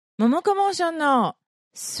モモコモーションの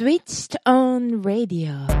Switched on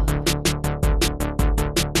Radio。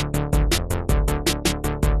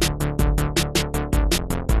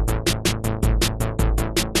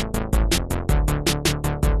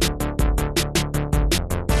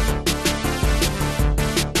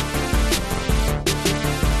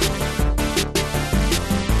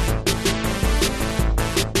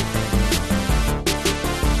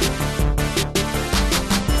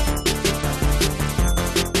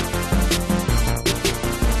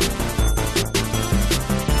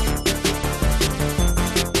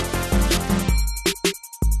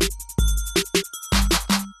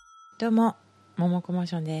どうも、ももこモー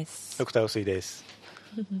ションです。ドクター薄井です。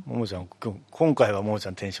ももちゃん、今回はももち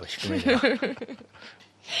ゃんテンション低めだ低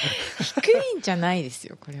いんじゃないです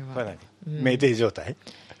よ、これは。これ何、酩酊状態？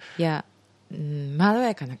いや、まろ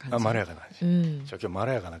やかな感じ。まろやかな感じ。今日ま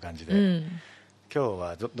ろやかな感じで、今日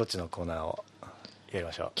はどっちのコーナーをやり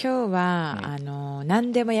ましょう。今日は、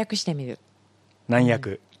何でも訳してみる。何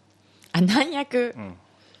訳？何訳、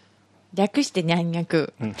略して何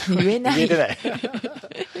訳、言えない。言えてない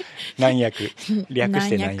何訳、略し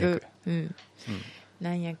て何訳、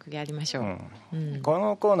何訳やりましょう、こ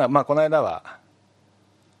のコーナー、この間は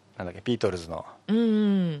なんだっけ、ビートルズの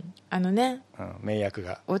名訳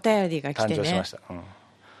がお便りが来てね、誕生しました。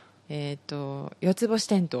四つ星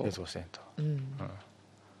テント、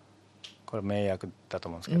これ名訳だと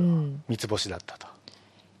思うんですけど、三つ星だったと。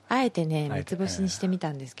あえてね、三つ星にしてみ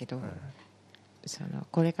たんですけど、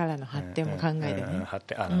これからの発展も考えてね、発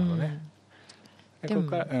展、なるほどね。こ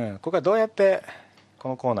こからどうやってこ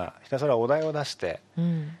のコーナーひたすらお題を出して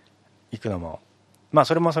いくのも、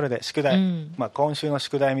それもそれで宿題、今週の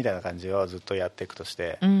宿題みたいな感じをずっとやっていくとし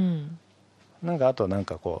て、あと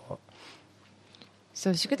こう、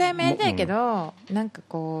そう、宿題もやりたいけど、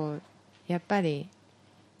やっぱり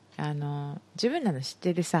自分らの知っ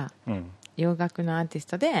てるさ、洋楽のアーティス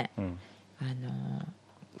トで、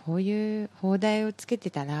こういう放題をつけ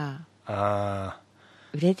てたら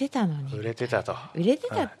売れてたのに、売れてたと、売れて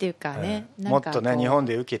たっていうかね、もっとね日本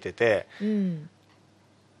で受けてて、ね、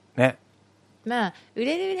売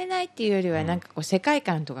れる売れないっていうよりは世界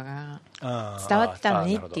観とかが伝わってたの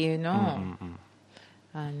にっていうの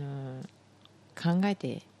を考え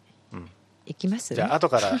ていきます。じゃあ後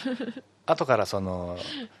からその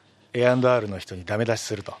A&R の人にダメ出し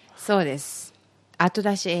すると。そうです、後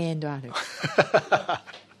出し A&R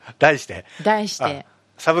題して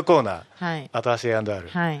サブコーナー、後出し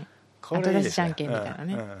A&R、後出しじゃんけんみたいな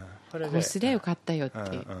ね、こうすりゃよかったよって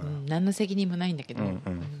いう、何の責任もないんだけど、っ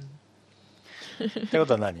てこ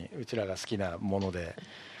とは何、うちらが好きなもので、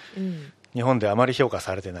日本であまり評価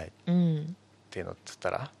されてないっていうのっつっ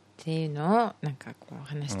たら、っていうのをこう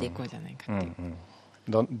話していこうじゃないかっていう、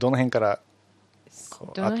どの辺からですか？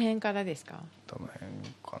どの辺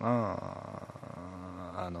か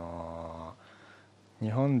な。日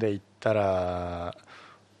本で言ったら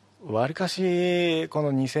わりかしこ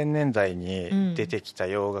の2000年代に出てきた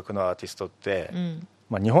洋楽のアーティストって、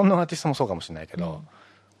日本のアーティストもそうかもしれないけど、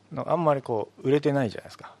あんまりこう売れてないじゃない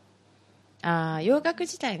ですか。洋楽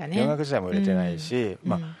自体がね、洋楽自体も売れてないし、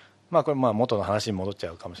これ元の話に戻っち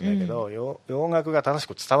ゃうかもしれないけど、洋楽が正し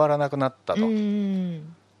く伝わらなくなったと、だ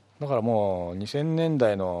からもう2000年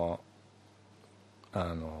代の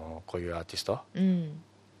こういうアーティスト、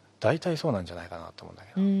大体そうなんじゃないかなと思うんだ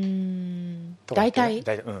けど、大体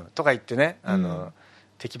とか言ってね、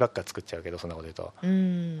敵ばっか作っちゃうけど、そんなこと言う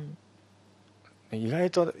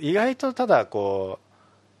と、意外とただこ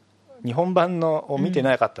う日本版のを見て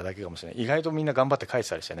なかっただけかもしれない、意外とみんな頑張って書いて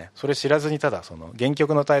たりしてね、それ知らずにただその原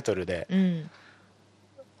曲のタイトルで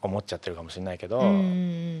思っちゃってるかもしれないけど、で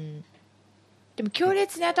も強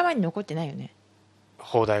烈に頭に残ってないよね、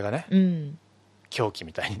放題がね、狂気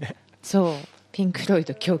みたいにね、そう、ピンク・ロイ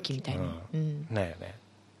ド狂気みたいに、ないよね。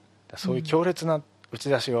そういう強烈な打ち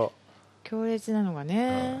出しを、強烈なのが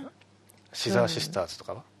ね、シザーシスターズと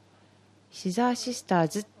かは、シザーシスター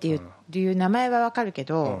ズっていう名前はわかるけ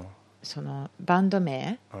ど、そのバンド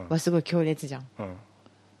名はすごい強烈じゃん、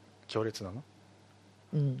強烈なの、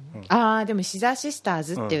でもシザーシスター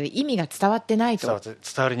ズっていう意味が伝わってないと、伝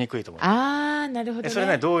わりにくいと思う。なるほどね。それ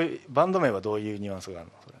ね、バンド名はどういうニュアンスがある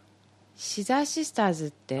の？それシザーシスターズ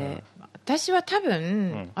って、私は多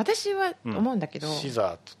分、私は思うんだけど、シザ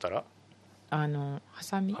ーって言ったらハ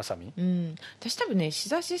サミ、私多分ね、シ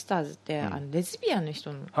ザーシスターズって、レズビアンの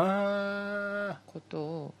人のこと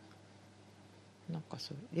を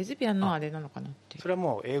そうレズビアンのあれなのかなっていう。それは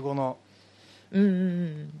もう英語の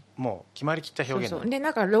もう決まりきった表現で、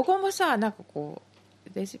ロゴもさ、こう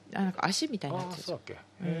足みたいになってる。そうだっけ、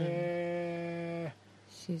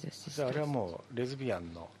じゃああれはもうレズビア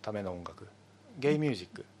ンのための音楽、ゲイミュージ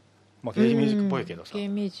ック、まあ、ゲイミュージックっぽいけどさ、ゲイ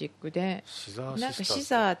ミュージックでシザーなんかシスターズシ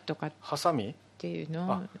ザーとかっハサミていう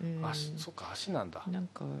の、そっか足なんだ。なん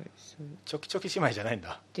かそうチョキチョキ姉妹じゃないん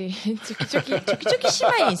だ。でチョキチョキ姉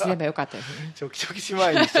妹にすればよかったですね。チョキチョキ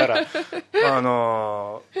姉妹にしたらよ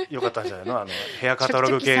かったんじゃないの、ヘアカタロ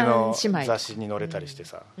グ系の雑誌に載れたりして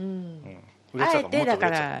さ、あえてだか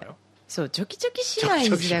らそうチョキチョキ姉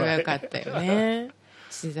妹にすればよかったよね。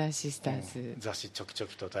シザーシスターズ、雑誌チョキチョ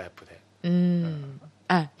キとタイアップで、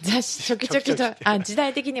雑誌チョキチョキと時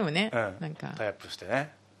代的にもね、なんかタイアップして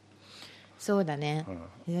ね。そうだね、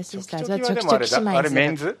シザーシスターズはチョキチョキ姉妹にあれメ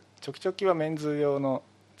ンズ、チョキチョキはメンズ用の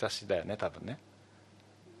雑誌だよね多分ね。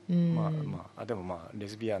でもまあレ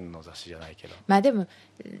ズビアンの雑誌じゃないけど、まあでも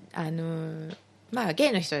まあゲ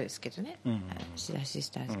イの人ですけどね、シザーシス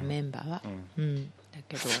ターズのメンバーは、だ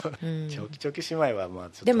けど、チョキチョキ姉妹はまあ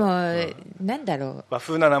ちょっとでも、なんだろう、和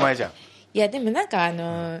風な名前じゃん。いやでもなんか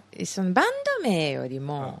そのバンド名より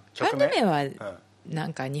も、バンド名はな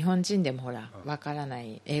んか日本人でもほらわからな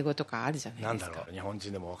い英語とかあるじゃないですか。なんだろう、日本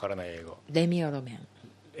人でもわからない英語。レミオロメン、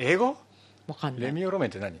英語わかんない。レミオロメン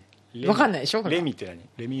って何？わかんないでしょ。レミって何？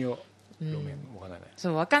レミオロメン、わかんないね。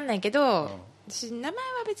そうわかんないけど、私名前は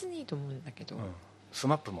別にいいと思うんだけど、ス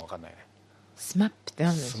マップもわかんないね。スマップって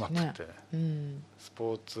何ですかね。スマップって、ス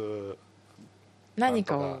ポーツ何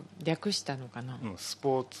かを略したのかな。ス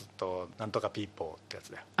ポーツとなんとかピーポーってや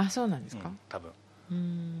つだよ。あ、そうなんですか。多分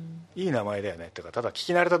いい名前だよねっていうか、ただ聞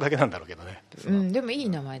き慣れただけなんだろうけどね。でもいい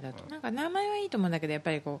名前だと、なんか名前はいいと思うんだけど、やっ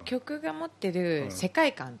ぱりこう曲が持ってる世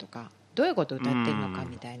界観とか、どういうことを歌ってるのか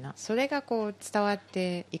みたいな、それがこう伝わっ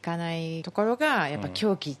ていかないところがやっぱ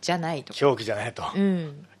狂気じゃないと、狂気じゃないと、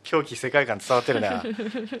狂気世界観伝わってるね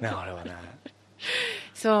ね、あれはね。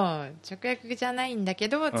そう直訳じゃないんだけ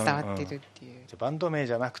ど伝わってるっていう、バンド名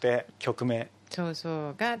じゃなくて曲名、そう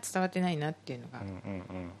そうが伝わってないなっていうのが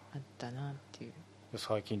あったなっていう。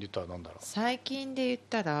最近で言ったらなんだろう。最近で言っ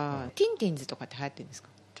たら、ティンティンズとかって流行ってるんですか。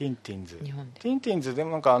ティンティンズ、日本でティンティンズで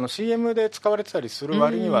もなんかCM で使われてたりする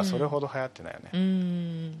割にはそれほど流行ってないよね。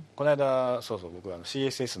この間そう僕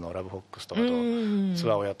CSS のラブホックスとかとツ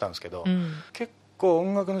アーをやったんですけど、結構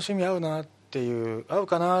音楽の趣味合う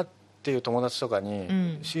かなっていう友達とか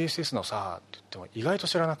に、CSS のさって言っても意外と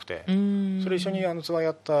知らなくて、それ一緒にツアー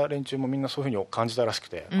やった連中もみんなそういうふうに感じたらしく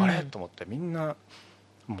て、あれと思って、みんな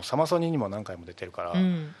もうサマソニにも何回も出てるから、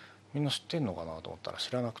みんな知ってんのかなと思ったら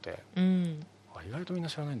知らなくて、意外とみんな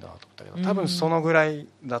知らないんだなと思ったけど、多分そのぐらい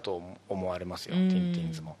だと思われますよ、ティンティ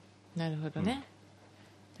ンズも。なるほどね、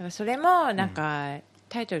だからそれもなんか、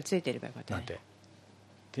タイトルついてればよかったね。なんて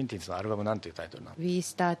ティンティンズのアルバムなんていうタイトルなの？ We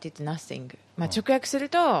started nothing、直訳する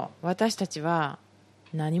と、私たちは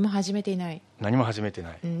何も始めていない。何も始めて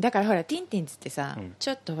ない、だからほらティンティンズってさ、ち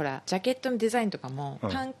ょっとほらジャケットのデザインとかも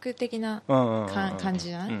パンク的な感じ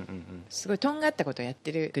じゃない？すごいとんがったことをやっ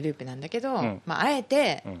てるグループなんだけど、あえ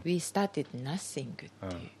て、We started nothing って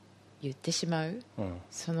言ってしまう、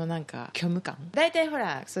そのなんか虚無感。大体ほ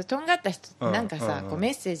らそれとんがった人なんかさ、こうメ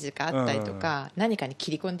ッセージがあったりとか、何かに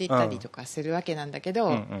切り込んでいったりとかするわけなんだけど、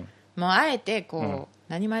もうあえてこう、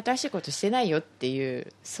何も新しいことしてないよってい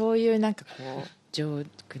う、そういうなんかこうジョー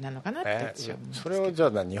クなのかなって私は思うんですけど、それをじゃ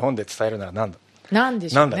あ日本で伝えるならなんで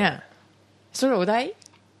しょうね。それお題？い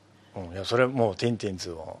やそれもうティンティン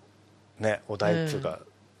ズをね、お題っていうか、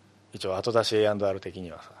一応後出し A&R 的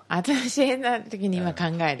にはさ、後出し A&R 的に今考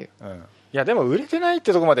える、いやでも売れてないっ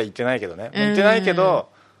てとこまでは言ってないけどね、言ってないけど、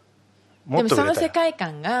もっと売れたよ。でもその世界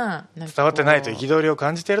観が伝わってないと憤りを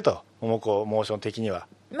感じてると思う、こうモーション的には。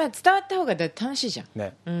伝わった方が楽しいじゃん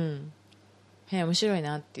ね。面白い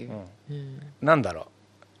なっていう、なんだろ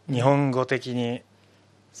う、日本語的に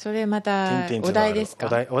それまたお題ですか？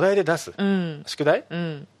お題で出す、宿題？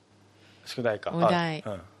宿題か、お題、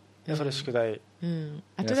それ宿題、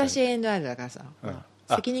後出し A&R だからさ、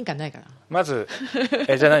責任感ないから。まず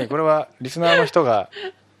じゃあ何、これはリスナーの人が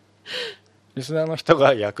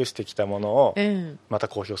訳してきたものをまた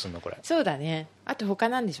公表するのこれ？そうだね。あと他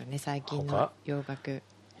なんでしょうね、最近の洋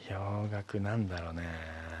楽なんだろうね。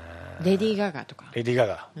レディー・ガガとか。レディー・ガ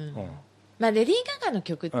ガ、レディー・ガガの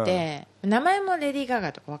曲って、名前もレディー・ガ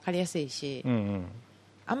ガとか分かりやすいし、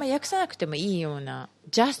あんまり訳さなくてもいいような「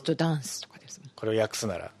Just Dance」とかですもん。これを訳す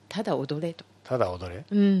ならただ踊れと。ただ踊れ、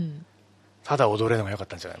ただ踊れのもよかっ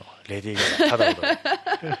たんじゃないの？レディー・ガガただ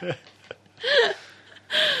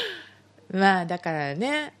踊れだから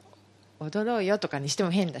ね、踊ろうよとかにしても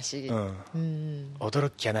変だし、踊る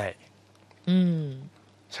っきゃない、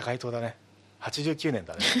社会党だね。89年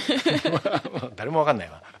だねもう誰も分かんない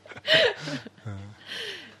わ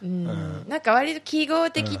なんか割と記号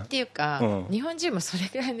的っていうか、日本人もそれ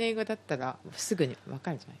ぐらいの英語だったらすぐに分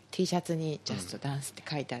かるじゃない。 T シャツにジャストダンスって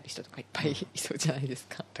書いてある人とかいっぱいいそうじゃないです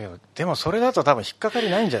か。でもそれだと多分引っかかり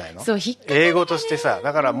ないんじゃないの。そう、引っかかり、英語としてさ。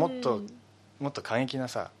だからもっと過激な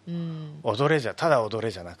さ、踊れただ踊れ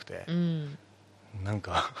じゃなくて、なん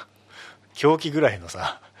か狂気ぐらいの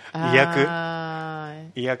さ、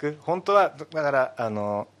意訳本当はだか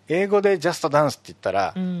ら英語でジャストダンスって言った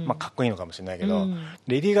ら、かっこいいのかもしれないけど、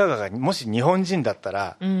レディー・ガガがもし日本人だった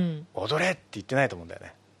ら、踊れって言ってないと思うんだよ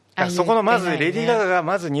ね。だからそこのまずレディー・ガガが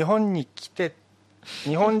まず日本に来て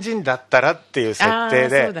日本人だったらっていう設定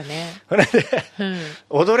で、そうだね、それで、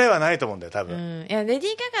踊れはないと思うんだよ多分。いやレディー・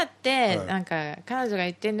ガガって、なんか彼女が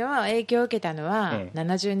言ってるのは、影響を受けたのは、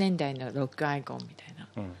70年代のロックアイコンみたい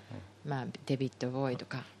な、まあ、デビッド・ボーイと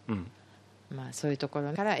か、まあ、そういうとこ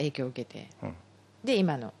ろから影響を受けて、で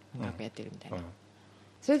今の音楽やってるみたいな、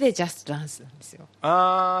それでジャストダンスなんですよ。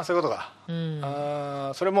ああ、そういうことか。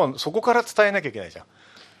それもうそこから伝えなきゃいけないじゃん、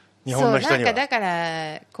日本の人には。そう、なんかだか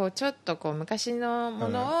らこうちょっとこう昔のも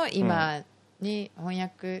のを今に翻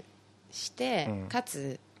訳して、か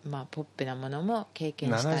つ、まあ、ポップなものも経験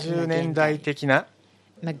した70年代的な、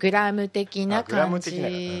まあ、グラム的な感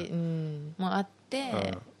じもあっ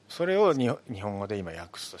て、それを日本語で今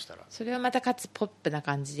訳すとしたら、それをまたかつポップな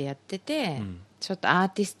感じでやってて、ちょっとアー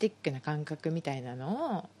ティスティックな感覚みたいな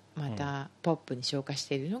のをまたポップに昇華し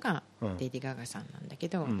ているのがレディー・ガガさんなんだけ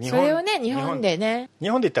ど、それをね日本でね、日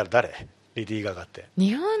本で言ったら誰？レディー・ガガって。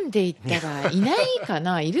日本で言ったらいないか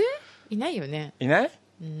な。いないよね。いない？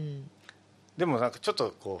でもなんかちょっ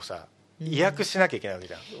とこうさ、意訳しなきゃいけないわけ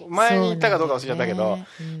じゃん。前に言ったかどうか忘れちゃったけど、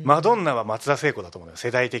マドンナは松田聖子だと思うよ、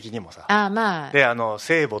世代的にもさ。まあ、で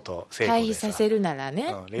聖母と聖子でさ、対比させるなら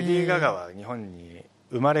ね、レディー・ガガは日本に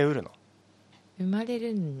生まれうるの？生まれ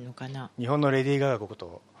るのかな。日本のレディー・ガガこ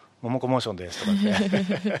とモモコモーションですとかっ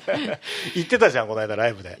て言ってたじゃん、この間ラ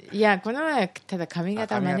イブで。いや、この前ただ髪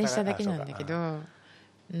型真似しただけなんだけど、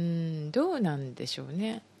どうなんでしょう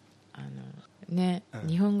ね。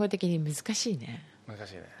日本語的に難しいね。難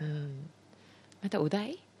しいね。またお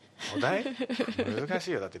題難し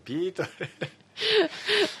いよ。だってビートル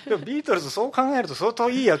でもビートルズそう考えると相当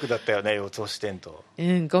いい役だったよね、四つ星テント。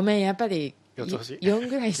ごめん、やっぱり4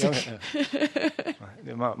ぐらいしたっけ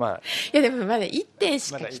で、まあ、いやでもまだ1点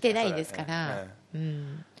しか来てないですから、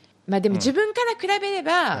まあでも自分から比べれ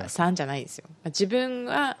ば3じゃないですよ。自分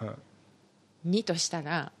は2とした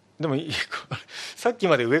ら、でもさっき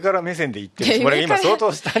まで上から目線で言ってるつもりが今相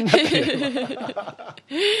当下になってる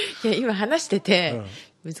いや今話してて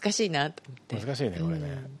難しいなと思って。難しいねこれ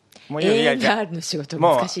ね。もう A&R の仕事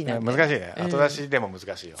難しいな。難しいね。後出しでも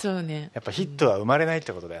難しいよ。そうね。やっぱヒットは生まれないっ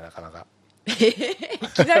てことだよ、なかなか。い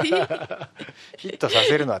きなりヒットさ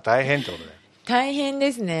せるのは大変ってことだよ。大変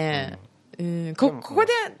ですね。ここ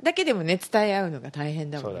でだけでもね伝え合うのが大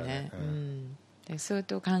変だもんね。相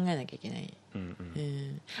当考えなきゃいけない。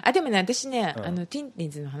でもね、私ね、ティンティ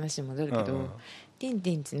ンズの話に戻るけど、ティンテ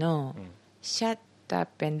ィンズの「Shut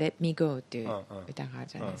Up and Let Me Go」っていう歌がある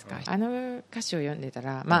じゃないですか。あの歌詞を読んでた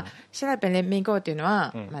ら、まあ「Shut Up and Let Me Go」っていうの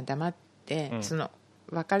は、まあ黙ってその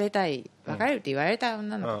別れるって言われた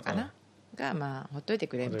女の子かなが、まあほっといて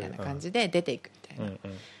くれみたいな感じで出ていくみたいな。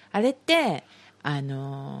あれって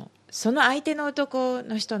その相手の男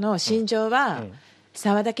の人の心情は、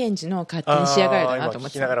沢田研二の勝手に仕上がるだなと思っ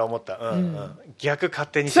て。今聞きながら思った、逆勝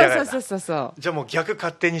手に仕上がる。そうじゃあもう逆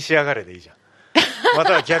勝手に仕上がれでいいじゃん。ま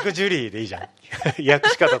たは逆ジュリーでいいじゃん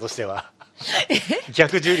訳し方としては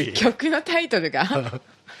逆ジュリー。曲のタイトルが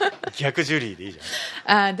逆ジュリーでいいじ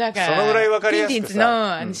ゃん。だからそのぐらい分かりやすくさ、ティンティンズ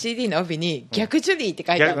の、CD の帯に逆ジュリーって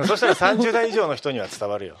書いてある。そしたら30代以上の人には伝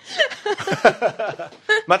わるよ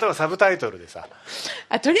またはサブタイトルでさ、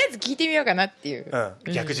とりあえず聞いてみようかなっていう、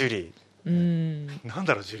逆ジュリー。なん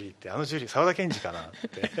だろうジュリーって、あのジュリー沢田研二かなっ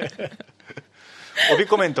て帯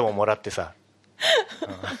コメントももらってさ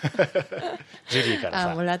ジュリーから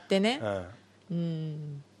さもらってね。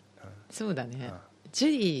そうだね、ジ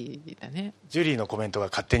ュリーだね。ジュリーのコメントが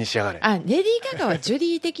勝手に仕上がれ。レディー・ガガはジュ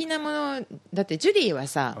リー的なものだって。ジュリーは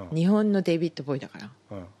さ、日本のデイビッド・ボーイだから、だ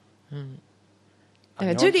か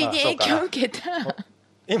らジュリーに影響を受けた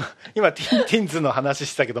今ティンティンズの話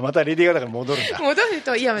してたけど、またレディー・ガガに戻るんだ。戻る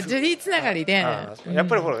と、いやジュリーつながりで、やっ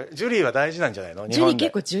ぱりほらジュリーは大事なんじゃないの。ジュリー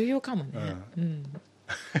結構重要かもね。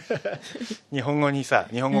日本語にさ、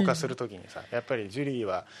日本語化するときにさ、やっぱりジュリー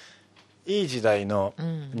はいい時代の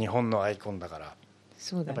日本のアイコンだから、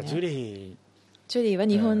そうだね、やっぱジュリーは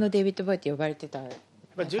日本のデイビッド・ボーイって呼ばれてた。やっ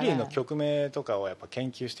ぱジュリーの曲名とかをやっぱ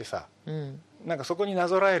研究してさ、なんかそこにな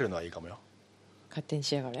ぞらえるのはいいかもよ。勝手に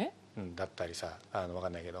仕上がれ。だったりさ、分か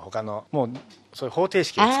んないけど他のもうそういう方程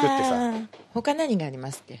式を作ってさ。他何があり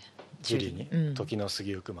ますっけ？ジュリーに、時の過ぎ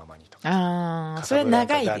ゆくままにとか、ああそれ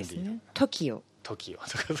長いですね。時をとか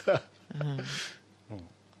さ、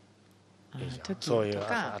いいじゃん。そういう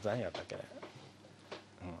あと何やったっけね、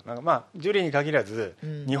なんかまあジュリーに限らず、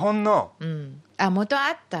日本の、元あ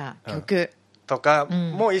った曲、とか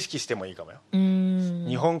も意識してもいいかもよ。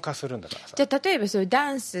日本化するんだからさ。じゃあ例えばそういう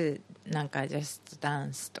ダンスなんかジャストダ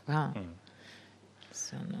ンスとか、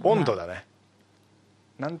その温度だね。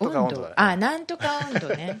なんとか温度だね。なんとか温度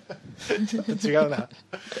ね。ちょっと違うな。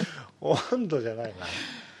温度じゃない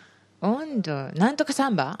な。温度なんとかサ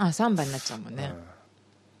ンバ？サンバになっちゃうもんね。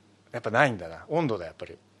やっぱないんだな。温度だやっぱ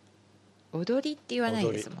り。踊りって言わな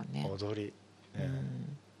いですもんね。踊り。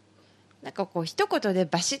なんかこう一言で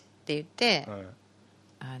バシッって言って、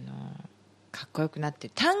かっこよくなって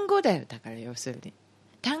る単語だよ。だから要するに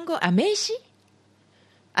単語、名詞、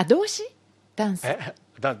動詞、ダンス、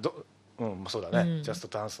そうだね、ジャスト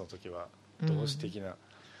ダンスの時は動詞的な、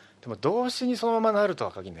でも動詞にそのままなると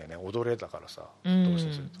は限らないよね。踊れだからさ、動詞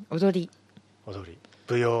にすると踊り、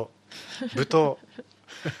舞踊、舞踏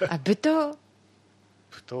舞踏、舞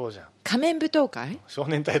踏じゃん。仮面舞踏会、少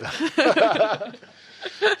年隊だ。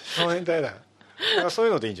少年隊だ。そうい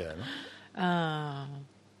うのでいいんじゃないの？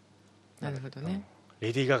なるほどね。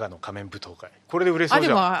レディー・ガガの仮面舞踏会、これで売れそうじゃ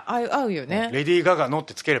ん。でも合うよね。レディー・ガガのっ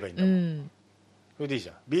てつければいいんだもん。それでいいじ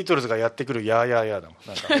ゃん。ビートルズがやってくるやーやーやーだもん。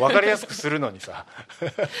なんか分かりやすくするのにさ。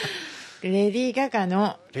レディー・ガガ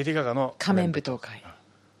の仮面舞踏会。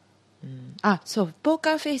そうポー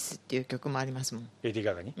カーフェイスっていう曲もありますもん。レディー・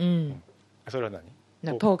ガガに。それは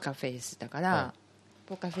何？ポーカーフェイスだから、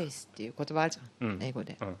ポーカーフェイスっていう言葉あるじゃん、英語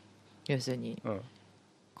で。要するに、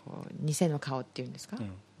こう偽の顔っていうんですか。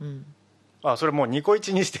それもう2個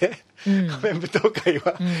1にして、仮面舞踏会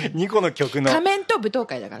は2個の曲の仮面と舞踏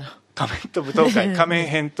会だから。仮面と舞踏会、仮面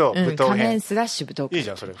編と舞踏編、仮面スラッシュ舞踏会。いいじ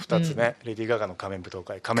ゃんそれ2つね。レディー・ガガの仮面舞踏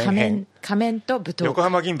会、仮面編、仮面と舞踏会、横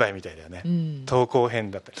浜銀杯みたいだよね。投稿編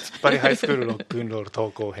だったり、突っ張りハイスクールロックンロール投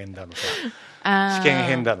稿編だのさ、試験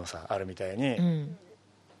編だのさあるみたいに、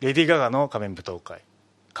レディー・ガガの仮面舞踏会、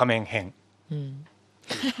仮面編、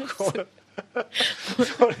そ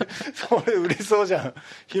れ売れそうじゃん。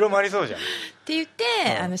広まりそうじゃんって言っ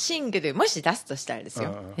て、シングルもし出すとしたらです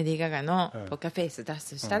よ、レディー・ガガのポーカーフェイス出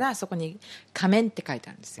すとしたら、そこに仮面って書いて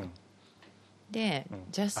あるんですよ。で、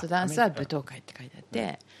ジャストダンスは舞踏会って書いてあっ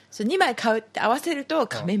て、それ2枚買うって合わせると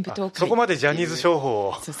仮面舞踏会、そこまでジャニーズ商法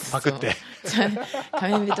をパクって、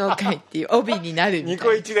仮面舞踏会っていう帯になるみたい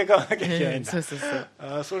な。2個1で買わなきゃいけないんだ。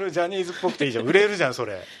それジャニーズっぽくていいじゃん。売れるじゃんそ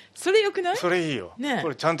れ。それよくない？それいいよ、こ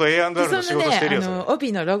れちゃんと A&R の仕事してるよ。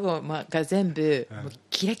帯のロゴが全部もう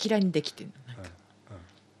キラキラにできてるの。なんか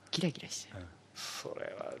キラキラしてる。そ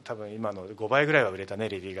れは多分今の5倍ぐらいは売れたね、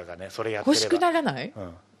レディー・ガガね。それやってれば欲しくならない？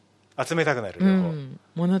集めたくなる両方、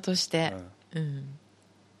ものとして、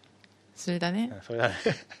それだね。それだね。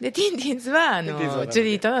でティンティンズはジュ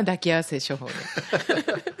リーとの抱き合わせ処方で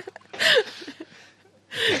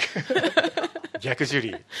逆ジュ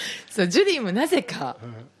リー。そう、ジュリーもなぜか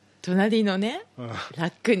隣のね、ラ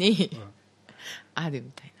ックにある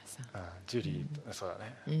みたいなさ。ジュリー、そうだ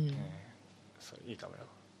ね。それいいかもよ。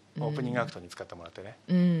オープニングアクトに使ってもらってね。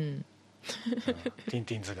ティン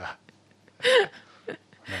ティンズが。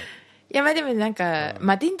いや、まあでもなんか、テ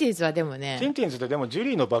ィンティンズはでもね、ティンティンズってでもジュ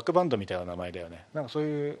リーのバックバンドみたいな名前だよね。なんかそう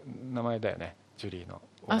いう名前だよね、ジュリーの。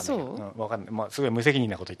そう？わかんない。すごい無責任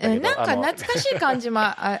なこと言ったけど、なんか懐かしい感じも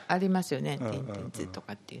ありますよね。ティンティンズと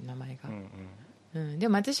かっていう名前が。で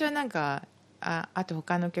も私はなんかあと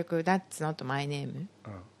他の曲「That's Not My Name」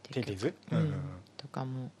ティンティンズとか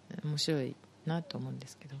も面白いなと思うんで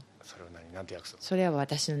すけど、それはなんて訳すの？それは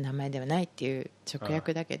私の名前ではないっていう直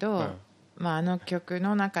訳だけど、あの曲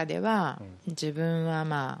の中では自分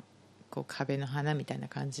はこう壁の花みたいな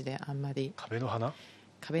感じで、あんまり壁の花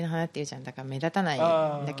っていうじゃん。だから目立たない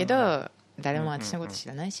んだけど誰も私のこと知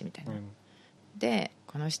らないしみたいな。で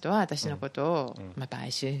この人は私のことを売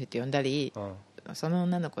春婦って呼んだり、その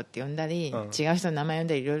女の子って呼んだり、違う人の名前呼ん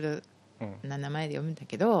だり、いろいろな名前で呼ぶんだ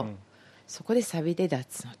けど、そこでサビで「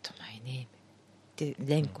That's not my name」って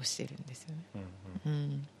連呼してるんですよね。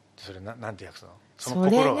それなんて訳すの？そ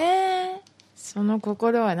れね、その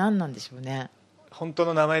心は何なんでしょうね。本当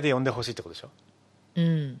の名前で呼んでほしいってことでしょ？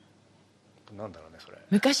なんだろうねそれ。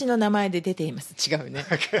昔の名前で出ています。違うね。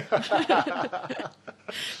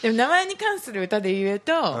でも名前に関する歌で言う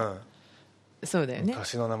と、そうだよね。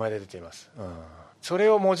昔の名前で出ています。それ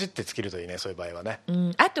をもじってつけるといいね、そういう場合はね。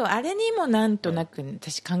あとあれにもなんとなく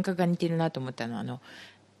私感覚が似てるなと思ったのは、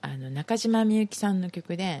中島みゆきさんの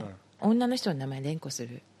曲で、女の人の名前連呼す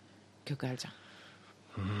る曲あるじゃん。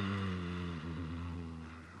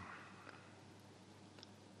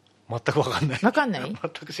全く分かんない。分かんない？全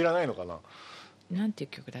く知らないのかな。なんていう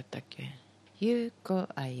曲だったっけ。ゆうこ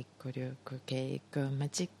愛子りょうこけいこま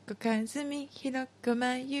ちっこかずみひろこ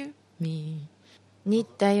まゆみ、似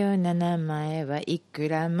たような名前はいく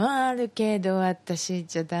らもあるけど私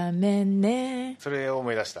じゃダメね。それを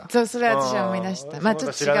思い出した。そう、それ私は思い出した。まあちょ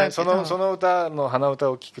っと違うけど、その歌の鼻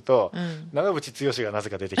歌を聞くと、うん、長渕剛がな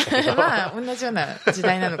ぜか出てきたけどまあ同じような時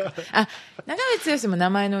代なのかあ、長渕剛も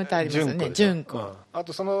名前の歌ありますよね。純子、うん、あ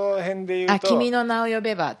とその辺で言うと君の名を呼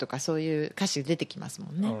べばとかそういう歌詞出てきます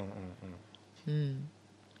もんね。うんうんうん、うん、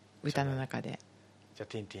歌の中で。じゃあ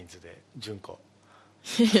ティンティーンズで純子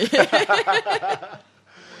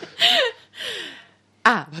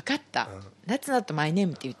あ、分かった、That's not my name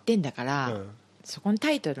って言ってんだから、うん、そこのタ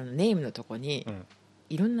イトルのネームのとこに、うん、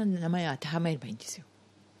いろんな名前を当てはめればいいんですよ。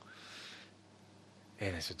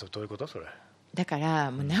どういうことそれ。だから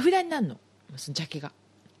もう名札になるの、そのジャケが、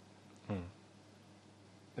うん、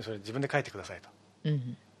でそれ自分で書いてくださいと、う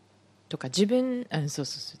ん、とか自分、そう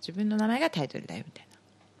自分の名前がタイトルだよみたいな。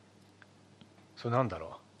それなんだろ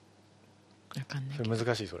う。分かんない。それ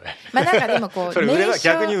難しいそれ。まあなんかでもこうそれ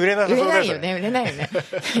逆に売れなさそうだよね。売れないよね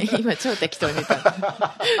今超適当に言っ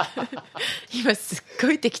た今すっ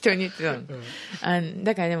ごい適当に言ってたの、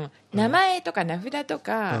だからでも名前とか名札と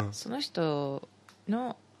か、その人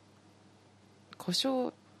の故障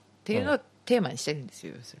っていうのをテーマにしてるんです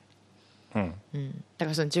よ、それ、だか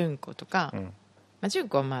らその純子とか、まあ、純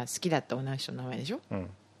子はまあ好きだった女の人の名前でしょ、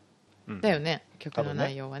だよね、曲の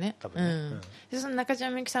内容はね。でその中島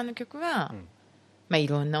みゆきさんの曲は、まあ、い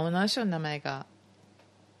ろんな女の人の名前が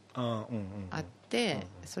あって、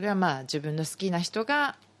それはまあ自分の好きな人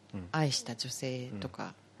が愛した女性と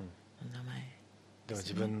かの名前、でも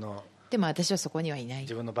自分の、でも私はそこにはいない。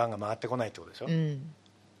自分の番が回ってこないってことでしょ、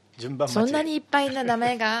順番待ち。そんなにいっぱいな名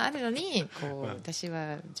前があるのにこう、私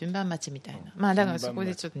は順番待ちみたいな、まあだからそこ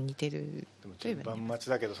でちょっと似てる。でも順番待ち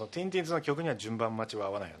だけど、そのティンティーンズの曲には順番待ちは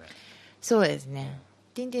合わないよね。そうですね、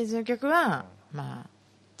ティンティーンズの曲は、まあ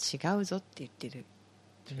違うぞって言ってる。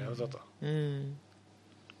違うぞと、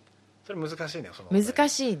それ難しいね。その難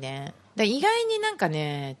しいね。だ意外になんか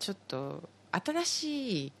ね、ちょっと新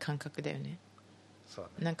しい感覚だよね。そう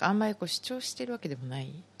ね、なんかあんまりこう主張してるわけでもない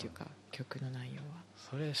っていうか、曲の内容は。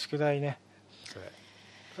それ宿題ね。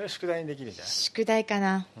それ宿題にできるんじゃない。宿題か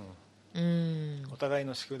な、お互い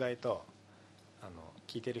の宿題と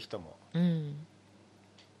聞いてる人も、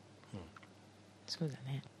そうだ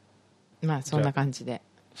ね。まあそんな感じで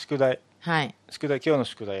宿題、はい、宿題、今日の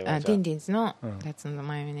宿題はティンティーンズの「That's Not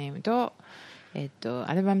My Name」と、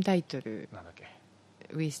アルバムタイトルなんだっけ、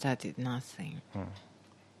 We Started Nothing、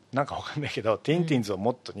なんかわかんないけど、ティンティーンズを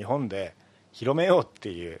もっと日本で広めようっ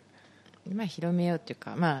ていう、まあ広めようっていう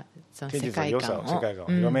か、まあその世界観を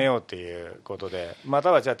広めようっていうことで、ま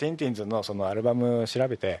たはじゃあティンティーンズのそのアルバム調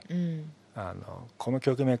べて、この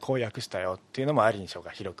曲名こう訳したよっていうのもありにしよう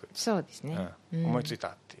か、広く。そうですね、思いついた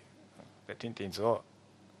っていう。でティンティーンズを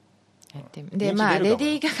やってで、まあレデ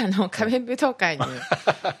ィー・ガガの仮面舞踏会に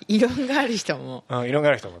異論がある人も、異論が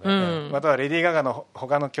ある人もね、またはレディー・ガガの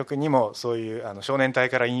他の曲にもそういう少年隊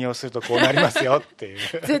から引用するとこうなりますよっていう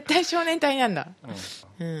絶対少年隊なんだ、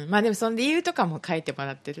まあでもその理由とかも書いても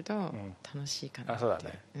らってると楽しいかなって、そうだ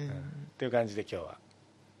ね、っていう感じで今日は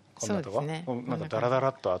こんなとこ、そうですね、なんかダラダラ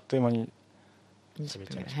っとあっという間に喋っ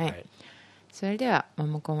ちゃいました。はい、それではモ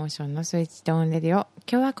モコモーションのスイッチとオンレディオ、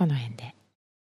今日はこの辺で。